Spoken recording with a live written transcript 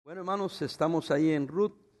Bueno, hermanos, estamos ahí en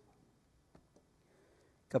Ruth,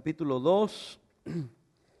 capítulo 2.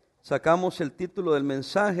 Sacamos el título del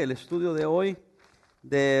mensaje, el estudio de hoy,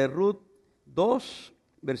 de Ruth 2,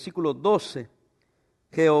 versículo 12.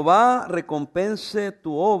 Jehová recompense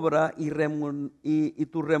tu obra y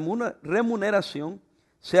tu remuneración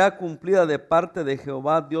sea cumplida de parte de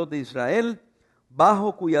Jehová, Dios de Israel,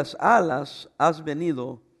 bajo cuyas alas has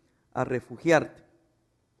venido a refugiarte.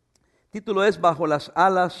 El título es Bajo las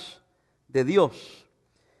alas de Dios.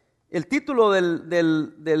 El título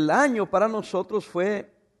del año para nosotros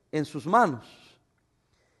fue En sus manos.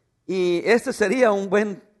 Y este sería un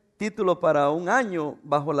buen título para un año,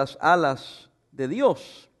 Bajo las alas de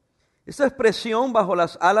Dios. Esta expresión, bajo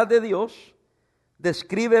las alas de Dios,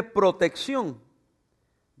 describe protección,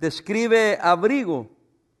 describe abrigo,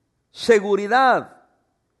 seguridad,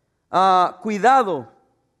 cuidado,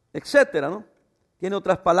 etcétera, ¿no? Tiene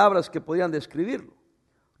otras palabras que podrían describirlo.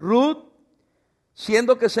 Ruth,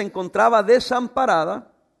 siendo que se encontraba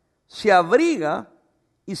desamparada, se abriga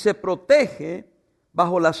y se protege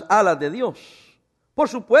bajo las alas de Dios. Por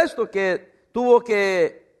supuesto que tuvo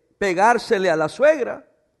que pegársele a la suegra,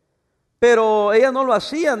 pero ella no lo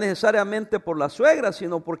hacía necesariamente por la suegra,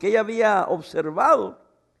 sino porque ella había observado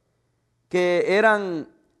que eran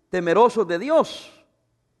temerosos de Dios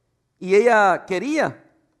y ella quería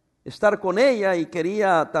estar con ella y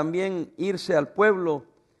quería también irse al pueblo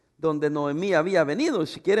donde Noemí había venido. Y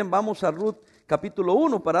si quieren vamos a Ruth capítulo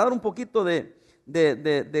 1 para dar un poquito de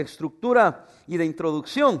estructura y de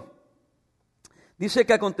introducción. Dice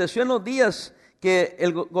que aconteció en los días que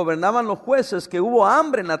gobernaban los jueces, que hubo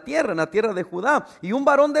hambre en la tierra de Judá, y un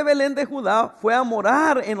varón de Belén de Judá fue a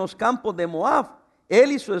morar en los campos de Moab,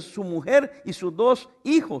 él y su mujer y sus 2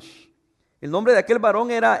 hijos. El nombre de aquel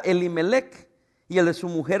varón era Elimelech y el de su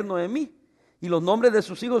mujer Noemí, y los nombres de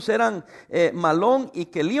sus hijos eran Malón y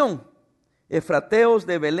Kelión, efrateos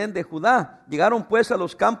de Belén de Judá. Llegaron pues a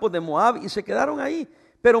los campos de Moab y se quedaron ahí,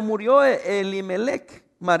 pero murió Elimelech,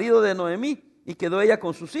 marido de Noemí, y quedó ella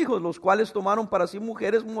con sus hijos, los cuales tomaron para sí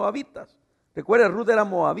mujeres moabitas. Recuerda, Ruth era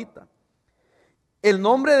moabita. El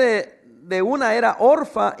nombre de una era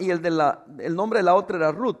Orfa y el nombre de la otra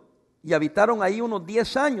era Ruth, y habitaron ahí unos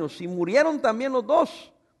 10 años, y murieron también los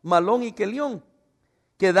 2, Malón y Kelión,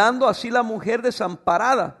 quedando así la mujer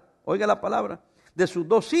desamparada, oiga la palabra, de sus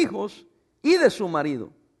 2 hijos y de su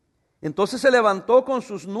marido. Entonces se levantó con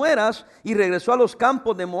sus nueras y regresó a los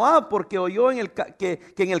campos de Moab, porque oyó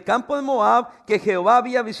que en el campo de Moab que Jehová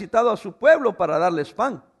había visitado a su pueblo para darles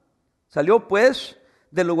pan. Salió pues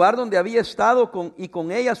del lugar donde había estado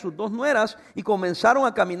con ella sus 2 nueras y comenzaron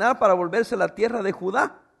a caminar para volverse a la tierra de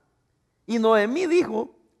Judá. Y Noemí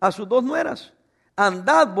dijo a sus 2 nueras: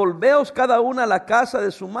 andad, volveos cada una a la casa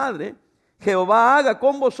de su madre. Jehová haga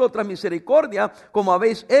con vosotras misericordia, como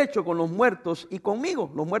habéis hecho con los muertos y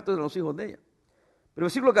conmigo, los muertos de los hijos de ella. Pero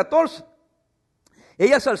versículo 14.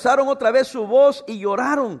 Ellas alzaron otra vez su voz y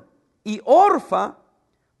lloraron. Y Orfa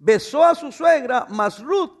besó a su suegra, mas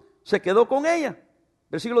Ruth se quedó con ella.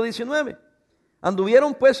 Versículo 19.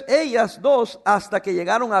 Anduvieron pues ellas 2 hasta que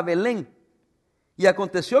llegaron a Belén. Y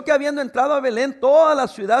aconteció que habiendo entrado a Belén, toda la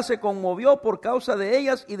ciudad se conmovió por causa de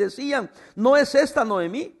ellas y decían: ¿no es esta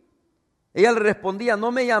Noemí? Ella le respondía: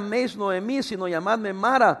 no me llaméis Noemí, sino llamadme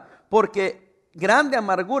Mara, porque grande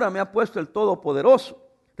amargura me ha puesto el Todopoderoso.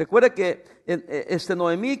 Recuerde que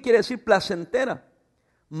Noemí quiere decir placentera,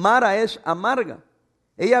 Mara es amarga.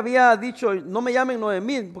 Ella había dicho: no me llamen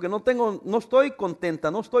Noemí, porque no estoy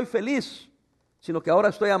contenta, no estoy feliz, sino que ahora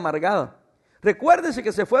estoy amargada. Recuérdense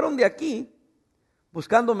que se fueron de aquí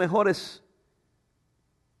buscando mejores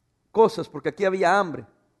cosas, porque aquí había hambre.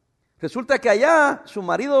 Resulta que allá su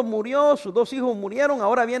marido murió, sus 2 hijos murieron,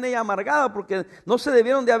 ahora viene ella amargada porque no se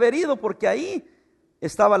debieron de haber ido, porque ahí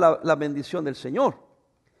estaba la bendición del Señor.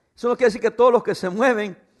 Eso no quiere decir que todos los que se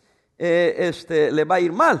mueven les va a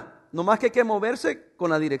ir mal, nomás que hay que moverse con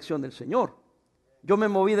la dirección del Señor. Yo me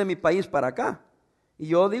moví de mi país para acá y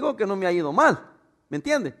yo digo que no me ha ido mal, ¿me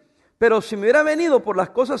entiende? Pero si me hubiera venido por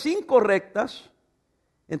las cosas incorrectas,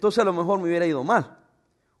 entonces a lo mejor me hubiera ido mal.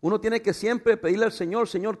 Uno tiene que siempre pedirle al Señor: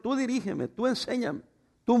 Señor, tú dirígeme, tú enséñame,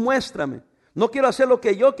 tú muéstrame. No quiero hacer lo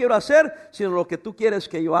que yo quiero hacer, sino lo que tú quieres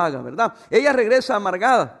que yo haga, ¿verdad? Ella regresa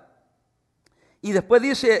amargada. Y después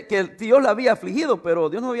dice que Dios la había afligido, pero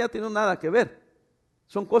Dios no había tenido nada que ver.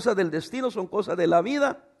 Son cosas del destino, son cosas de la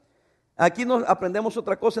vida. Aquí nos aprendemos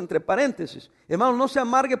otra cosa entre paréntesis. Hermano, no se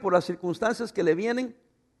amargue por las circunstancias que le vienen,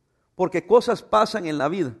 porque cosas pasan en la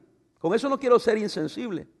vida. Con eso no quiero ser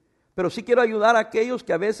insensible, pero sí quiero ayudar a aquellos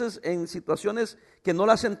que a veces en situaciones que no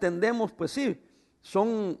las entendemos, pues sí,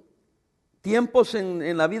 son tiempos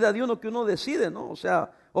en la vida de uno que uno decide, ¿no? O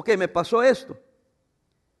sea, ok, me pasó esto,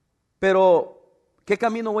 pero ¿qué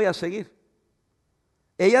camino voy a seguir?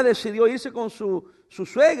 Ella decidió irse con su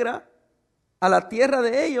suegra a la tierra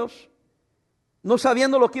de ellos, no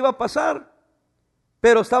sabiendo lo que iba a pasar,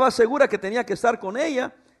 pero estaba segura que tenía que estar con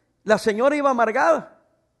ella. La señora iba amargada,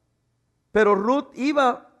 pero Ruth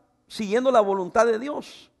iba siguiendo la voluntad de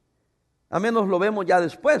Dios. A menos lo vemos ya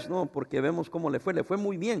después, ¿no? Porque vemos cómo le fue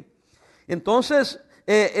muy bien. Entonces,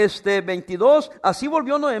 22, así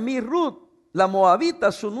volvió Noemí y Ruth, la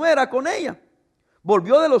moabita, su nuera, con ella.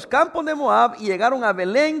 Volvió de los campos de Moab y llegaron a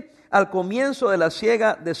Belén al comienzo de la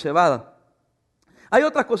siega de cebada. Hay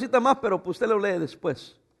otras cositas más, pero pues usted lo lee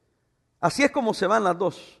después. Así es como se van las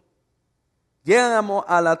dos. Llegan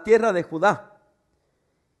a la tierra de Judá.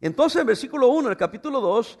 Entonces, en versículo 1, el capítulo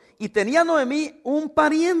 2, y tenía Noemí un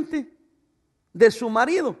pariente de su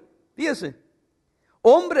marido, fíjese,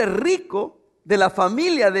 hombre rico de la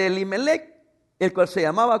familia de Elimelech, el cual se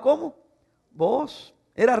llamaba ¿cómo? Booz.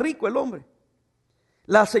 Era rico el hombre.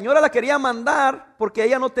 La señora la quería mandar porque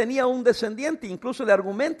ella no tenía un descendiente. Incluso le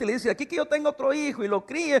argumenta y le dice, aquí que yo tengo otro hijo y lo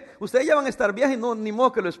críe, ustedes ya van a estar viajes y no, ni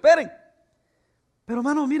modo que lo esperen. Pero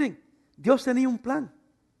hermano, miren, Dios tenía un plan.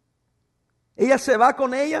 Ella se va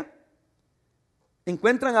con ella,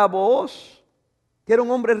 encuentran a Booz, que era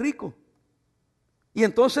un hombre rico. Y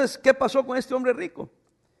entonces, ¿qué pasó con este hombre rico?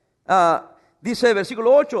 Dice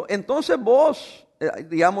versículo 8, entonces Booz,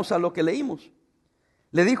 digamos a lo que leímos,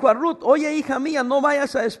 le dijo a Ruth, oye hija mía, no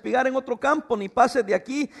vayas a espigar en otro campo, ni pases de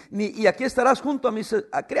aquí, y aquí estarás junto a mis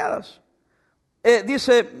criadas.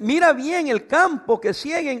 Dice, mira bien el campo que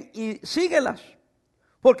siguen y síguelas,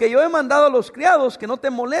 porque yo he mandado a los criados que no te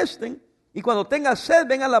molesten, y cuando tengas sed,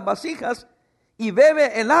 ven a las vasijas y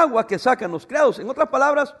bebe el agua que sacan los criados. En otras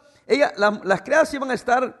palabras, las criadas iban a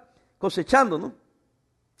estar cosechando, ¿no?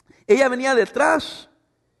 Ella venía detrás,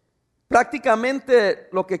 prácticamente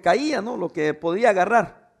lo que caía, ¿no? Lo que podía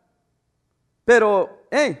agarrar. Pero,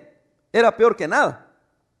 era peor que nada.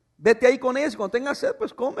 Vete ahí con ellas, cuando tengas sed,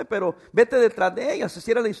 pues come, pero vete detrás de ellas,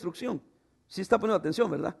 así era la instrucción. Sí está poniendo atención,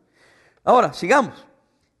 ¿verdad? Ahora, sigamos.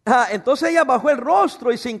 Entonces ella bajó el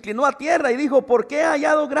rostro y se inclinó a tierra y dijo, ¿por qué he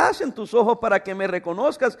hallado gracia en tus ojos para que me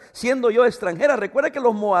reconozcas siendo yo extranjera? Recuerda que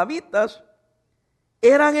los moabitas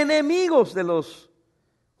eran enemigos de los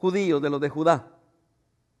judíos, de los de Judá.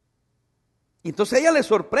 Entonces ella le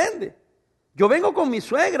sorprende. Yo vengo con mi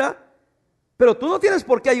suegra, pero tú no tienes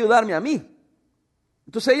por qué ayudarme a mí.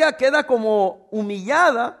 Entonces ella queda como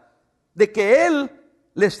humillada de que él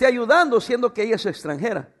le esté ayudando siendo que ella es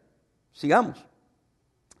extranjera. Sigamos.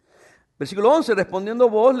 Versículo 11, respondiendo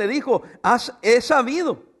Booz le dijo, he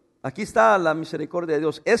sabido, aquí está la misericordia de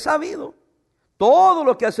Dios, he sabido todo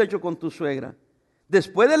lo que has hecho con tu suegra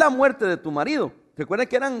después de la muerte de tu marido. Recuerden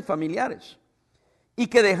que eran familiares. Y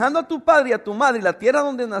que dejando a tu padre y a tu madre y la tierra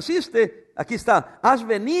donde naciste, aquí está, has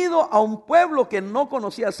venido a un pueblo que no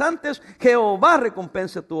conocías antes, Jehová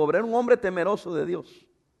recompense tu obra. Era un hombre temeroso de Dios.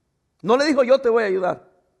 No le dijo, yo te voy a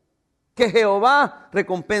ayudar. Que Jehová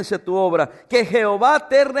recompense tu obra, que Jehová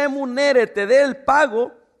te remunere, te dé el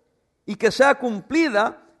pago y que sea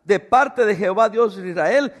cumplida de parte de Jehová Dios de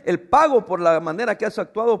Israel, el pago por la manera que has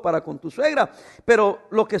actuado para con tu suegra. Pero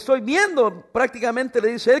lo que estoy viendo prácticamente le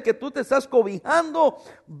dice él que tú te estás cobijando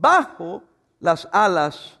bajo las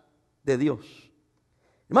alas de Dios.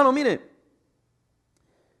 Hermano, mire,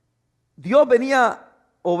 Dios venía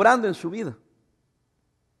obrando en su vida.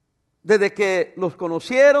 Desde que los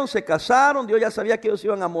conocieron, se casaron, Dios ya sabía que ellos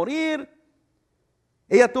iban a morir.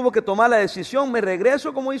 Ella tuvo que tomar la decisión, ¿me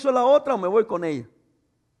regreso como hizo la otra o me voy con ella?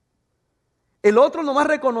 El otro nomás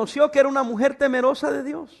reconoció que era una mujer temerosa de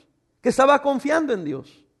Dios, que estaba confiando en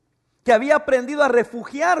Dios, que había aprendido a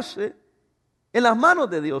refugiarse en las manos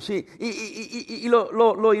de Dios. Y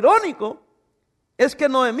lo irónico es que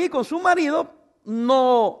Noemí con su marido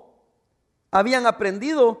no habían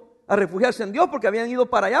aprendido a refugiarse en Dios porque habían ido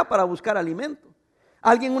para allá para buscar alimento.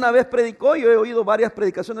 Alguien una vez predicó, yo he oído varias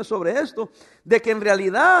predicaciones sobre esto, de que en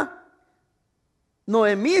realidad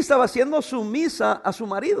Noemí estaba siendo sumisa a su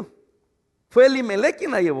marido. Fue Elimelech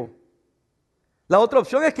quien la llevó. La otra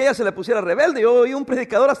opción es que ella se le pusiera rebelde. Yo oí un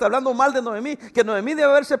predicador hasta hablando mal de Noemí, que Noemí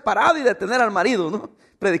debe haberse parado y detener al marido, ¿no?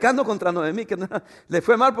 Predicando contra Noemí, que no, le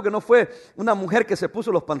fue mal porque no fue una mujer que se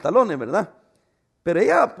puso los pantalones, ¿verdad? Pero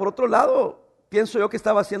ella, por otro lado, pienso yo que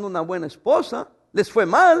estaba siendo una buena esposa. Les fue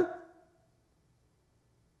mal.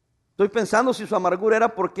 Estoy pensando si su amargura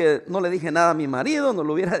era porque no le dije nada a mi marido, no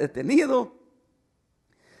lo hubiera detenido.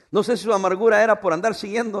 No sé si su amargura era por andar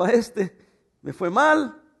siguiendo a me fue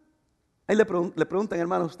mal. Ahí le preguntan,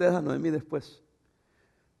 hermanos, ustedes a Noemí después.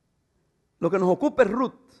 Lo que nos ocupa es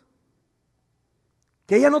Ruth.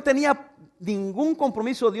 que ella no tenía ningún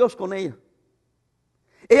compromiso de Dios con ella.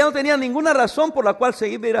 Ella no tenía ninguna razón por la cual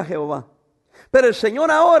seguir a Jehová. Pero el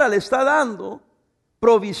Señor ahora le está dando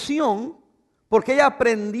provisión porque ella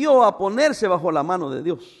aprendió a ponerse bajo la mano de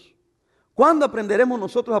Dios. ¿Cuándo aprenderemos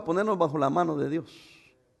nosotros a ponernos bajo la mano de Dios?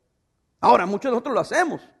 Ahora, muchos de nosotros lo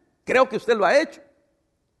hacemos. Creo que usted lo ha hecho.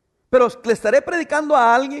 Pero le estaré predicando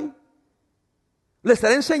a alguien, le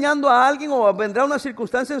estaré enseñando a alguien, o vendrá una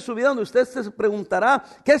circunstancia en su vida donde usted se preguntará,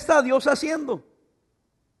 ¿qué está Dios haciendo?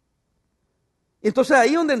 Entonces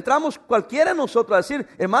ahí donde entramos cualquiera de nosotros a decir,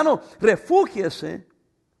 hermano, refúgiese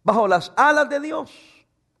bajo las alas de Dios.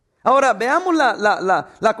 Ahora veamos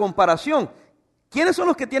la comparación. ¿Quiénes son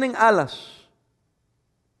los que tienen alas?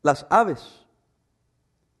 Las aves.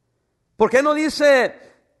 ¿Por qué no dice,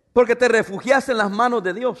 porque te refugiaste en las manos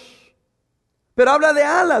de Dios? Pero habla de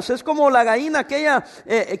alas, es como la gallina aquella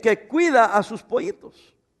que cuida a sus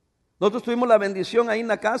pollitos. Nosotros tuvimos la bendición ahí en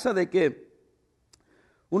la casa de que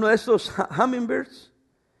uno de estos hummingbirds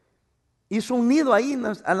hizo un nido ahí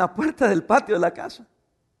en la puerta del patio de la casa.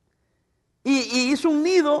 Y hizo un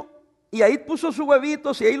nido y ahí puso sus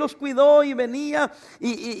huevitos y ahí los cuidó y venía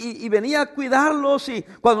y venía a cuidarlos. Y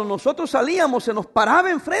cuando nosotros salíamos se nos paraba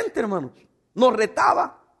enfrente, hermanos. Nos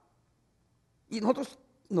retaba. Y nosotros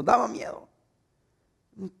nos daba miedo.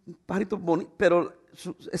 Un pajarito bonito, pero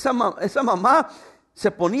esa mamá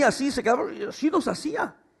se ponía así, se quedaba, así nos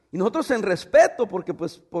hacía. Y nosotros en respeto, porque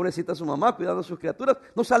pues pobrecita su mamá, cuidando a sus criaturas,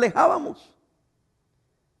 nos alejábamos.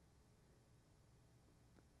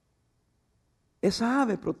 Esa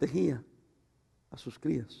ave protegía a sus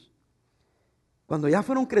crías. Cuando ya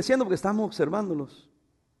fueron creciendo, porque estábamos observándolos,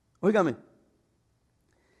 óigame,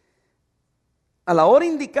 a la hora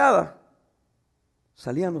indicada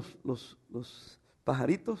salían los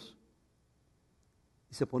pajaritos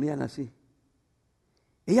y se ponían así.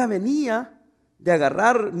 Ella venía de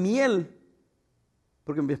agarrar miel,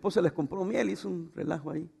 porque mi esposa les compró miel, hizo un relajo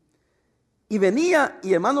ahí. Y venía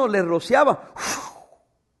y hermano les rociaba,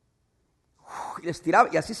 y les tiraba,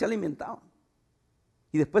 y así se alimentaban.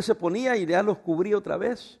 Y después se ponía y ya los cubría otra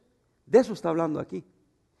vez. De eso está hablando aquí.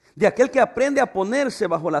 De aquel que aprende a ponerse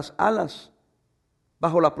bajo las alas,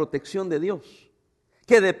 bajo la protección de Dios.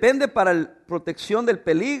 Que depende para la protección del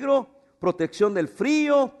peligro, protección del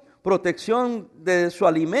frío, protección de su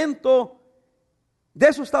alimento. De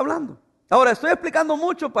eso está hablando. Ahora estoy explicando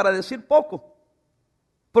mucho para decir poco,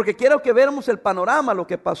 porque quiero que veamos el panorama, lo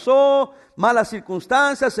que pasó, malas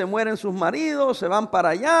circunstancias, se mueren sus maridos, se van para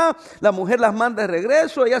allá, la mujer las manda de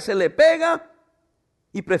regreso, ella se le pega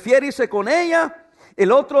y prefiere irse con ella.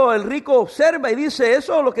 El otro, el rico, observa y dice,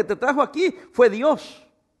 eso lo que te trajo aquí fue Dios.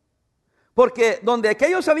 Porque donde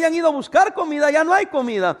aquellos habían ido a buscar comida, ya no hay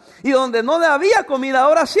comida. Y donde no había comida,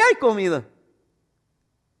 ahora sí hay comida.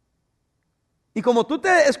 Y como tú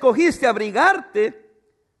te escogiste abrigarte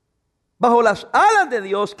bajo las alas de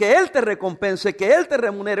Dios, que Él te recompense, que Él te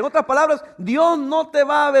remunere. En otras palabras, Dios no te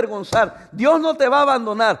va a avergonzar, Dios no te va a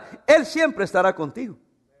abandonar, Él siempre estará contigo.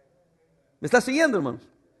 ¿Me está siguiendo, hermanos?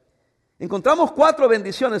 Encontramos 4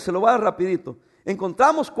 bendiciones, se lo voy a dar rapidito.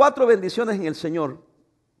 Encontramos 4 bendiciones en el Señor,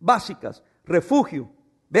 básicas. Refugio.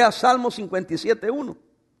 Vea Salmo 57:1.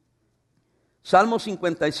 Salmo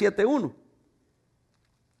 57:1.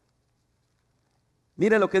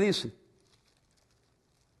 Mire lo que dice.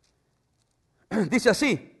 Dice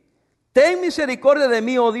así: ten misericordia de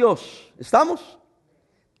mí, oh Dios. ¿Estamos?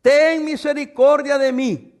 Ten misericordia de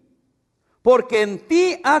mí, porque en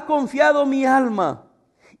ti ha confiado mi alma,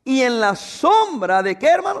 y en la sombra de ¿qué,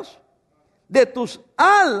 hermanos? De tus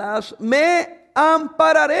alas me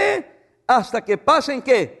ampararé hasta que pasen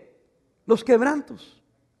 ¿qué? Los quebrantos.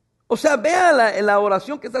 O sea, vea la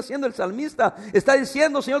oración que está haciendo el salmista. Está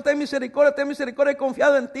diciendo, Señor, ten misericordia, he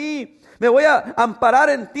confiado en ti. Me voy a amparar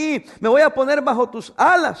en ti, me voy a poner bajo tus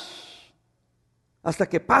alas hasta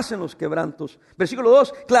que pasen los quebrantos. Versículo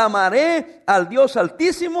 2, clamaré al Dios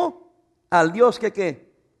altísimo, al Dios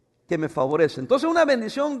que me favorece. Entonces una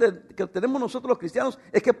bendición que tenemos nosotros los cristianos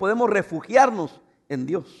es que podemos refugiarnos en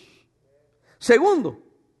Dios. Segundo,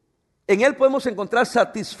 en Él podemos encontrar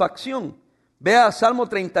satisfacción. Vea Salmo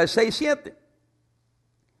 36:7.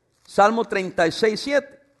 Salmo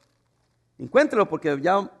 36:7. Encuéntrelo porque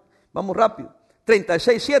ya vamos rápido.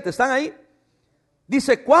 36:7, ¿están ahí?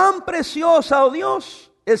 Dice, cuán preciosa, oh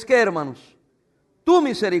Dios, es que, hermanos, tu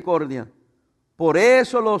misericordia. Por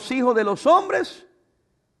eso los hijos de los hombres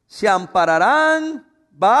se ampararán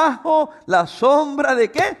bajo la sombra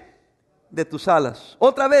de ¿qué? De tus alas.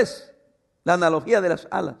 Otra vez, la analogía de las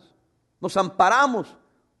alas. Nos amparamos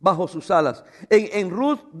bajo sus alas. En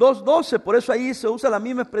Ruth 2:12, por eso ahí se usa la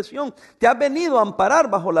misma expresión. Te has venido a amparar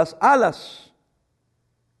bajo las alas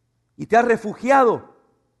y te has refugiado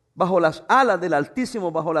bajo las alas del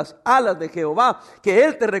Altísimo, bajo las alas de Jehová, que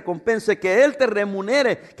Él te recompense, que Él te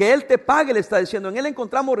remunere, que Él te pague, le está diciendo. En Él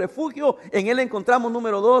encontramos refugio, en Él encontramos,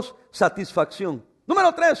 número 2, satisfacción.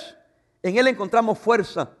 Número 3, en Él encontramos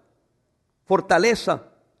fuerza, fortaleza.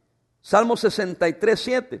 Salmo 63,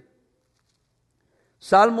 7.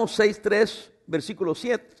 Salmos 6.3, versículo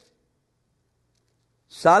 7.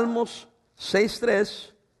 Salmos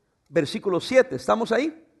 6.3, versículo 7. ¿Estamos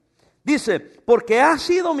ahí? Dice, porque ha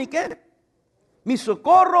sido mi ¿qué? Mi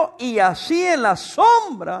socorro, y así en la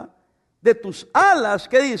sombra de tus alas,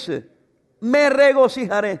 ¿qué dice? Me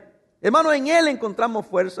regocijaré. Hermano, en Él encontramos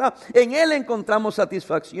fuerza, en Él encontramos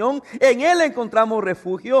satisfacción, en Él encontramos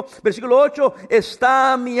refugio. Versículo 8,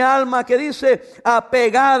 está mi alma, que dice,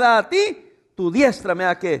 apegada a ti, tu diestra me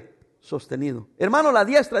ha ¿qué? Sostenido. Hermano, la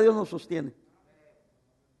diestra de Dios nos sostiene.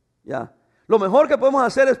 Ya. Lo mejor que podemos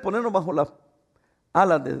hacer es ponernos bajo las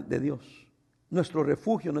alas de Dios. Nuestro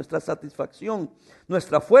refugio, nuestra satisfacción,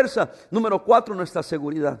 nuestra fuerza. Número 4, nuestra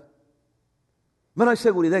seguridad. Hermano, hay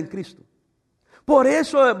seguridad en Cristo. Por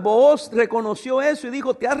eso Booz reconoció eso y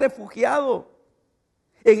dijo, te has refugiado.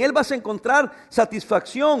 En Él vas a encontrar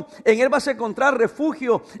satisfacción, en Él vas a encontrar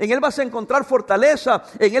refugio, en Él vas a encontrar fortaleza,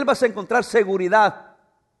 en Él vas a encontrar seguridad.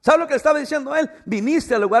 ¿Sabe lo que estaba diciendo él?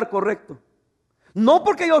 Viniste al lugar correcto. No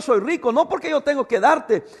porque yo soy rico, no porque yo tengo que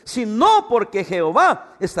darte, sino porque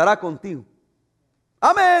Jehová estará contigo.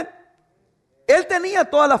 Amén. Él tenía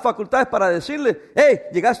todas las facultades para decirle, hey,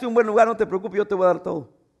 llegaste a un buen lugar, no te preocupes, yo te voy a dar todo.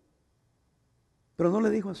 Pero no le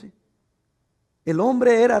dijo así. El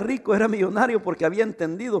hombre era rico, era millonario porque había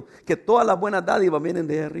entendido que todas las buenas dádivas vienen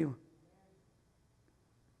de ahí arriba.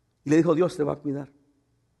 Y le dijo, Dios te va a cuidar,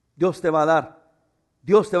 Dios te va a dar,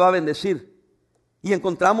 Dios te va a bendecir. Y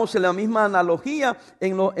encontramos en la misma analogía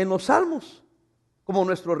en los salmos, como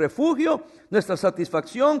nuestro refugio, nuestra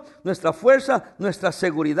satisfacción, nuestra fuerza, nuestra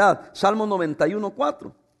seguridad. Salmo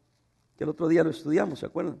 91:4, que el otro día lo estudiamos, ¿se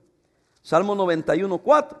acuerdan? Salmo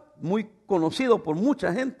 91:4, muy conocido por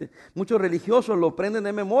mucha gente. Muchos religiosos lo aprenden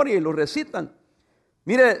de memoria y lo recitan.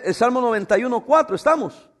 Mire, el Salmo 91:4,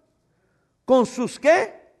 ¿estamos? Con sus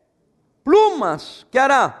 ¿qué? Plumas, ¿qué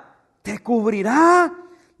hará? Te cubrirá,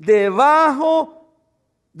 debajo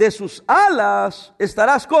de sus alas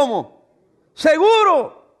estarás como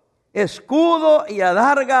seguro. Escudo y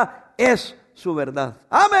adarga es su verdad.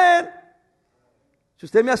 Amén. Si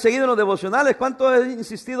usted me ha seguido en los devocionales, ¿cuánto he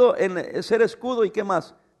insistido en ser escudo y qué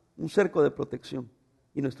más? Un cerco de protección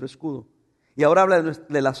y nuestro escudo. Y ahora habla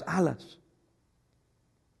de las alas.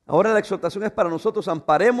 Ahora la exhortación es para nosotros,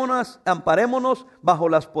 amparémonos bajo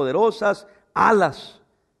las poderosas alas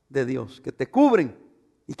de Dios que te cubren.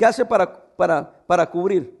 ¿Y qué hace para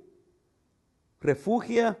cubrir?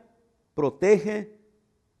 Refugia, protege,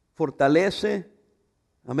 fortalece.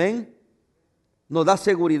 Amén. Nos da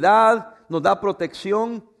seguridad, nos da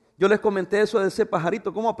protección. Yo les comenté eso de ese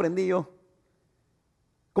pajarito, ¿cómo aprendí yo?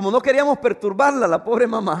 Como no queríamos perturbarla, la pobre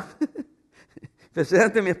mamá.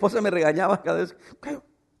 Especialmente mi esposa me regañaba cada vez.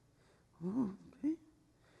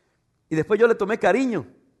 Y después yo le tomé cariño.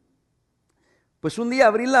 Pues un día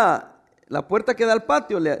abrí la puerta que da al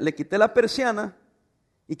patio, le quité la persiana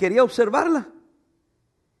y quería observarla.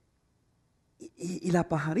 Y la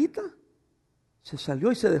pajarita se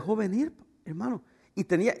salió y se dejó venir, hermano. Y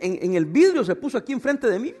tenía en el vidrio, se puso aquí enfrente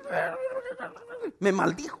de mí. Me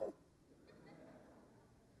maldijo.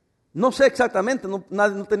 No sé exactamente,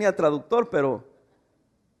 no tenía traductor, pero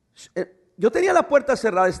yo tenía la puerta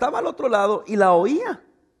cerrada, estaba al otro lado y la oía.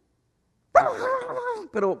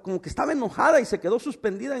 Pero como que estaba enojada y se quedó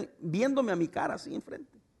suspendida viéndome a mi cara así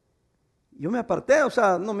enfrente. Yo me aparté, o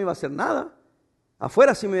sea, no me iba a hacer nada.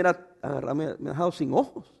 Afuera sí me hubiera agarrado, me dejado sin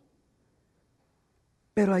ojos.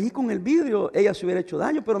 Pero ahí con el vidrio ella se hubiera hecho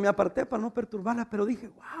daño, pero me aparté para no perturbarla. Pero dije,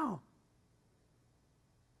 wow.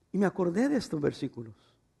 Y me acordé de estos versículos.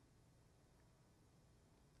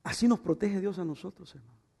 Así nos protege Dios a nosotros,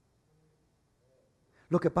 hermano.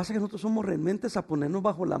 Lo que pasa es que nosotros somos realmente a ponernos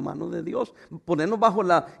bajo la mano de Dios, ponernos bajo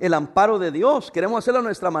el amparo de Dios. Queremos hacerlo a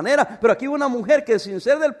nuestra manera, pero aquí hubo una mujer que sin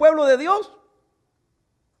ser del pueblo de Dios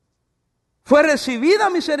fue recibida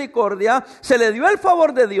misericordia, se le dio el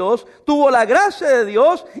favor de Dios, tuvo la gracia de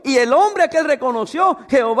Dios, y el hombre que él reconoció,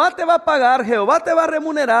 Jehová te va a pagar, Jehová te va a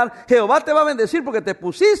remunerar, Jehová te va a bendecir porque te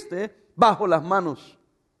pusiste bajo las manos,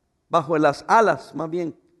 bajo las alas más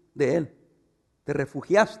bien de él. Te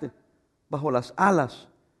refugiaste bajo las alas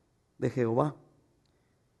de Jehová.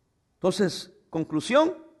 Entonces,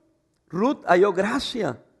 conclusión, Ruth halló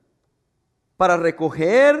gracia para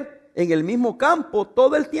recoger en el mismo campo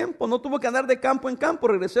todo el tiempo. No tuvo que andar de campo en campo.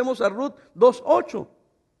 Regresemos a Ruth 2:8.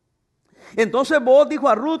 Entonces Booz dijo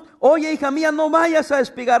a Ruth: oye, hija mía, no vayas a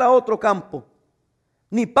espigar a otro campo,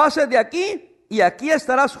 ni pases de aquí, y aquí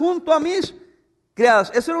estarás junto a mis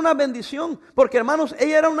criadas. Eso era una bendición, porque hermanos,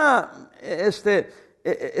 ella era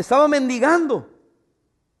estaba mendigando.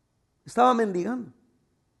 Estaba mendigando.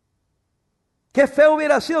 Qué feo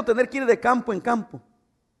hubiera sido tener que ir de campo en campo,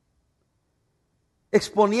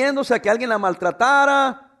 exponiéndose a que alguien la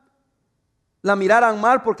maltratara, la miraran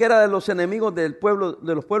mal porque era de los enemigos del pueblo,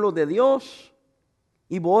 de los pueblos de Dios.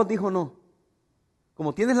 Y Booz dijo: no,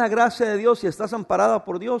 como tienes la gracia de Dios y estás amparada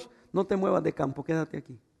por Dios, no te muevas de campo, quédate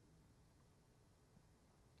aquí.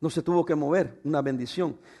 No se tuvo que mover, una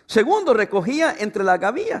bendición. Segundo, recogía entre las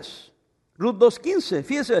gavillas. Ruth 2:15,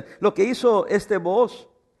 fíjese lo que hizo este Booz.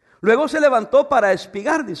 Luego se levantó para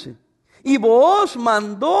espigar, dice. Y Booz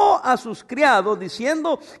mandó a sus criados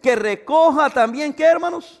diciendo que recoja también, ¿qué,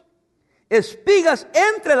 hermanos? Espigas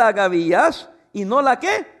entre las gavillas, y no la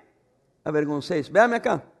 ¿qué? Avergoncéis. Véame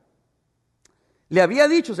acá. Le había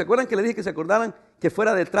dicho, ¿se acuerdan que le dije que se acordaran que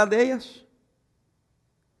fuera detrás de ellas?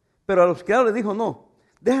 Pero a los criados les dijo: no,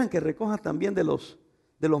 dejan que recoja también de los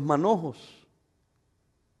manojos.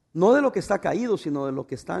 No de lo que está caído, sino de lo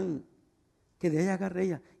que están, que de ella agarre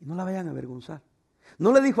ella y no la vayan a avergonzar.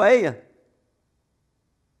 No le dijo a ella,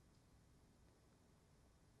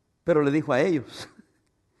 pero le dijo a ellos.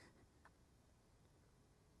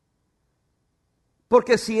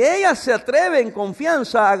 Porque si ella se atreve en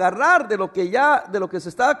confianza a agarrar de lo que se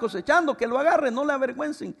estaba cosechando, que lo agarre, no le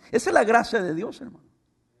avergüencen. Esa es la gracia de Dios, hermano.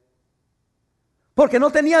 Porque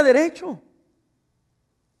no tenía derecho.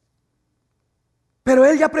 Pero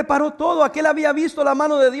él ya preparó todo. Aquel había visto la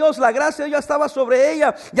mano de Dios, la gracia ya estaba sobre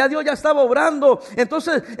ella, ya Dios ya estaba obrando.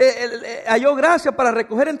 Entonces halló gracia para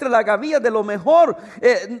recoger entre las gavillas de lo mejor.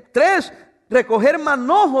 3, recoger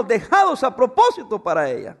manojos dejados a propósito para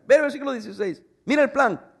ella. Ve el versículo 16. Mira el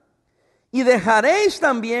plan. Y dejaréis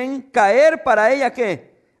también caer para ella,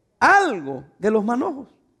 ¿qué? Algo de los manojos.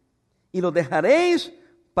 Y los dejaréis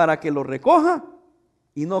para que los recoja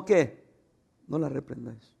y no, ¿qué? No la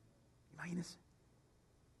reprendáis. Imagínense.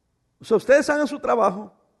 O sea, ustedes hagan su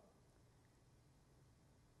trabajo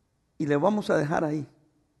y le vamos a dejar ahí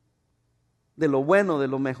de lo bueno, de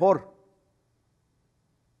lo mejor.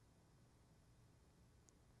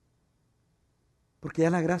 Porque ya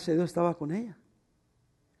la gracia de Dios estaba con ella.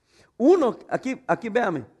 Uno, aquí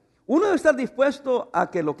véame, uno debe estar dispuesto a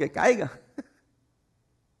que lo que caiga.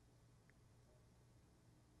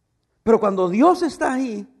 Pero cuando Dios está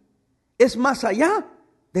ahí, es más allá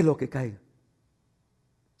de lo que caiga.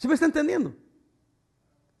 ¿Sí me está entendiendo?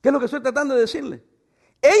 ¿Qué es lo que estoy tratando de decirle?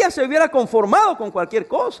 Ella se hubiera conformado con cualquier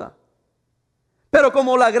cosa. Pero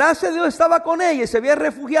como la gracia de Dios estaba con ella y se había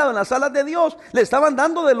refugiado en las alas de Dios, le estaban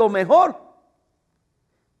dando de lo mejor.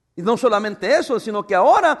 Y no solamente eso, sino que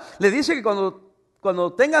ahora le dice que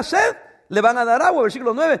cuando tenga sed, le van a dar agua.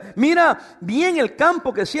 Versículo 9. Mira bien el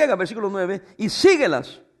campo que ciega, versículo 9, y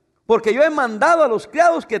síguelas. Porque yo he mandado a los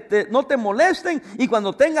criados que no te molesten, y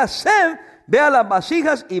cuando tengas sed, ve a las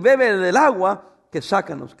vasijas y bebe del agua que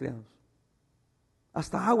sacan los criados.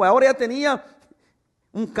 Hasta agua. Ahora ya tenía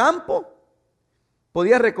un campo,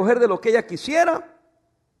 podía recoger de lo que ella quisiera.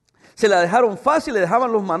 Se la dejaron fácil, le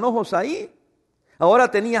dejaban los manojos ahí.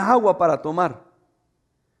 Ahora tenía agua para tomar.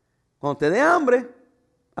 Cuando te dé hambre,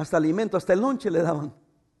 hasta alimento, hasta el lonche le daban.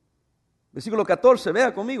 Versículo 14,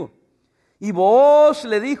 vea conmigo. Y Booz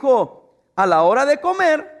le dijo a la hora de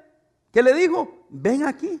comer, ¿qué le dijo? Ven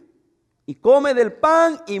aquí y come del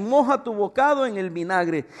pan y moja tu bocado en el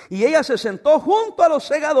vinagre. Y ella se sentó junto a los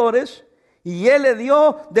segadores y él le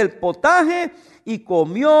dio del potaje y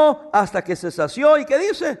comió hasta que se sació. ¿Y qué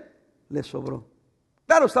dice? Le sobró.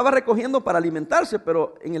 Claro, estaba recogiendo para alimentarse,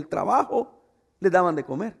 pero en el trabajo le daban de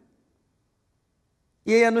comer.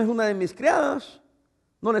 Y ella no es una de mis criadas,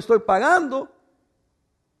 no le estoy pagando.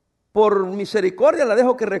 Por misericordia la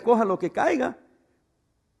dejo que recoja lo que caiga.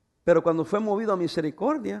 Pero cuando fue movido a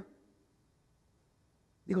misericordia,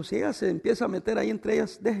 dijo: si ella se empieza a meter ahí entre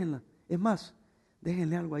ellas, déjenla. Es más,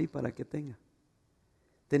 déjenle algo ahí para que tenga.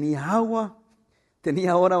 Tenía agua,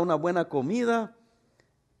 tenía ahora una buena comida.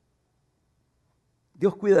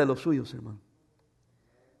 Dios cuida de los suyos, hermano.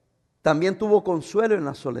 También tuvo consuelo en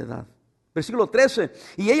la soledad. Versículo 13.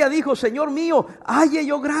 Y ella dijo: Señor mío, halle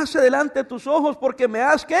yo gracia delante de tus ojos, porque me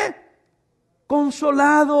has, ¿qué?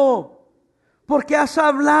 Consolado. Porque has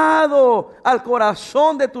hablado al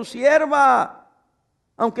corazón de tu sierva,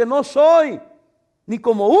 aunque no soy ni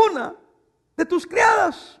como una de tus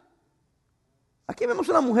criadas. Aquí vemos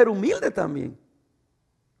una mujer humilde también.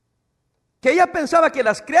 Que ella pensaba que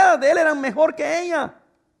las criadas de él eran mejor que ella.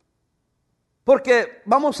 Porque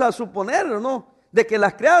vamos a suponer, ¿no? de que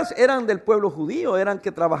las criadas eran del pueblo judío, eran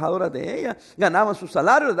que trabajadoras de ella, ganaban su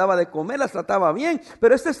salario, les daba de comer, las trataba bien,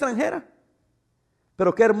 pero esta extranjera.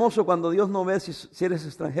 Pero qué hermoso cuando Dios no ve si eres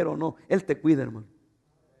extranjero o no, Él te cuida, hermano.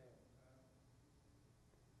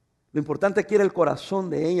 Lo importante aquí era el corazón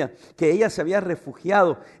de ella, que ella se había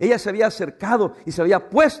refugiado, ella se había acercado y se había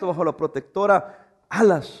puesto bajo la protectora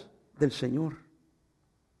alas del Señor.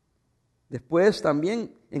 Después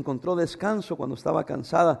también encontró descanso cuando estaba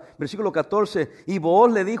cansada. Versículo 14, y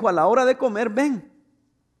Booz le dijo a la hora de comer, ven,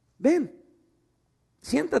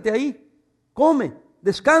 siéntate ahí, come,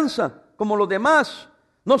 descansa como los demás.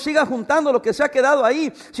 No siga juntando lo que se ha quedado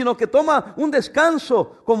ahí, sino que toma un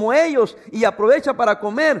descanso como ellos y aprovecha para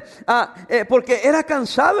comer, porque era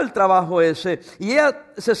cansado el trabajo ese. Y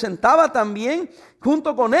ella se sentaba también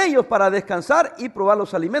junto con ellos para descansar y probar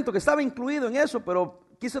los alimentos, que estaba incluido en eso, pero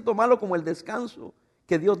quise tomarlo como el descanso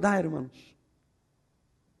que Dios da, hermanos.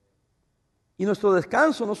 Y nuestro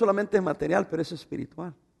descanso no solamente es material, pero es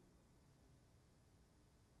espiritual.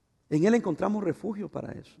 En Él encontramos refugio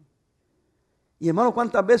para eso. Y hermano,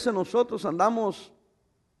 ¿cuántas veces nosotros andamos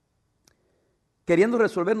queriendo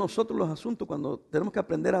resolver nosotros los asuntos cuando tenemos que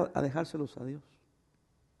aprender a dejárselos a Dios?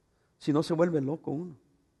 Si no, se vuelve loco uno.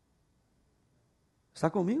 ¿Está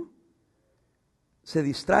conmigo? Se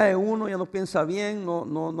distrae uno, ya no piensa bien,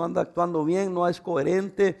 no anda actuando bien, no es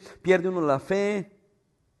coherente, pierde uno la fe.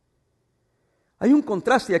 Hay un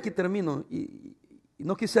contraste, y aquí termino, y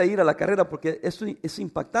no quise ir a la carrera porque esto es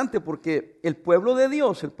impactante, porque el pueblo de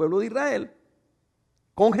Dios, el pueblo de Israel,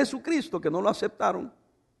 con Jesucristo, que no lo aceptaron,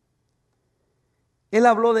 Él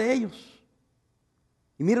habló de ellos.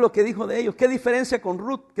 Y mire lo que dijo de ellos. ¿Qué diferencia con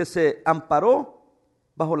Ruth, que se amparó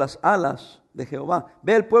bajo las alas de Jehová?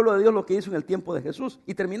 Ve el pueblo de Dios lo que hizo en el tiempo de Jesús.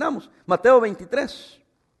 Y terminamos. Mateo 23.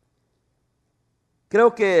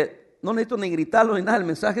 Creo que no necesito ni gritarlo ni nada. El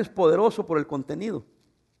mensaje es poderoso por el contenido.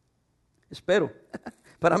 Espero.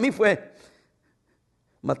 Para mí fue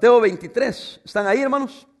Mateo 23. ¿Están ahí,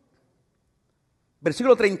 hermanos?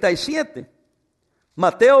 Versículo 37.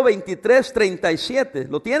 Mateo 23, 37.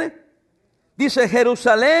 ¿Lo tiene? Dice: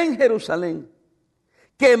 Jerusalén, Jerusalén,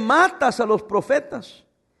 que matas a los profetas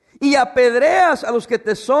y apedreas a los que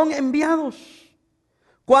te son enviados.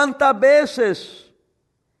 ¿Cuántas veces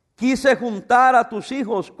quise juntar a tus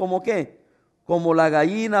hijos como qué? Como la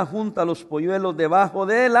gallina junta los polluelos debajo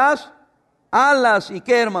de las alas. ¿Y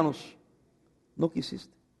qué, hermanos? No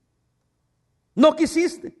quisiste. No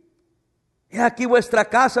quisiste. He aquí vuestra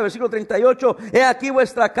casa, versículo 38, he aquí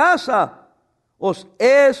vuestra casa os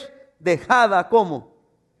es dejada como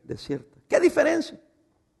desierta. ¿Qué diferencia?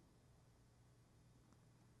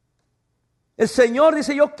 El Señor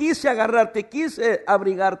dice: yo quise agarrarte, quise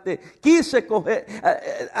abrigarte, quise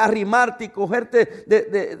arrimarte y cogerte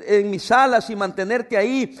en mis alas y mantenerte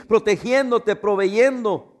ahí, protegiéndote,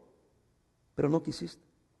 proveyendo, pero no quisiste.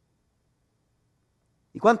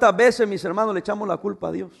 ¿Y cuántas veces, mis hermanos, le echamos la culpa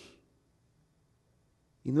a Dios?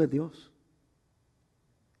 Y no es Dios,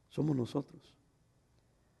 somos nosotros,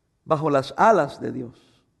 bajo las alas de Dios.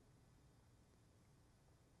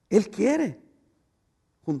 Él quiere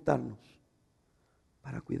juntarnos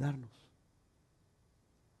para cuidarnos,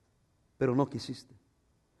 pero no quisiste.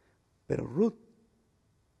 Pero Ruth,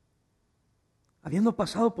 habiendo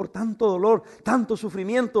pasado por tanto dolor, tanto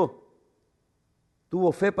sufrimiento,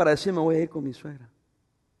 tuvo fe para decir: me voy a ir con mi suegra.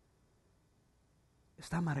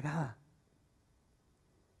 Está amargada.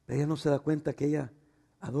 Ella no se da cuenta que ella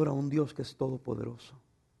adora a un Dios que es todopoderoso.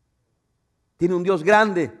 Tiene un Dios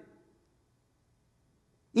grande.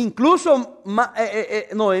 Incluso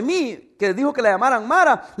Noemí, que dijo que la llamaran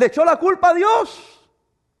Mara, le echó la culpa a Dios.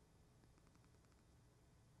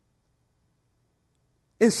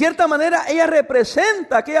 En cierta manera, ella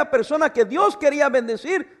representa a aquella persona que Dios quería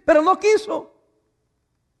bendecir, pero no quiso.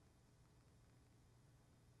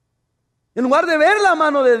 En lugar de ver la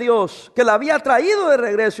mano de Dios que la había traído de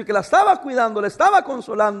regreso y que la estaba cuidando, le estaba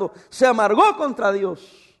consolando, se amargó contra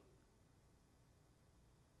Dios.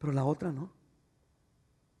 Pero la otra no.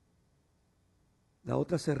 La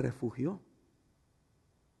otra se refugió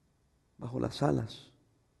bajo las alas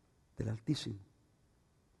del Altísimo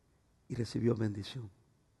y recibió bendición.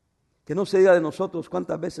 Que no se diga de nosotros: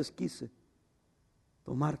 cuántas veces quise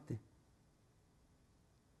tomarte,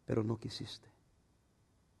 pero no quisiste.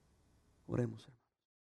 Oremos, hermano.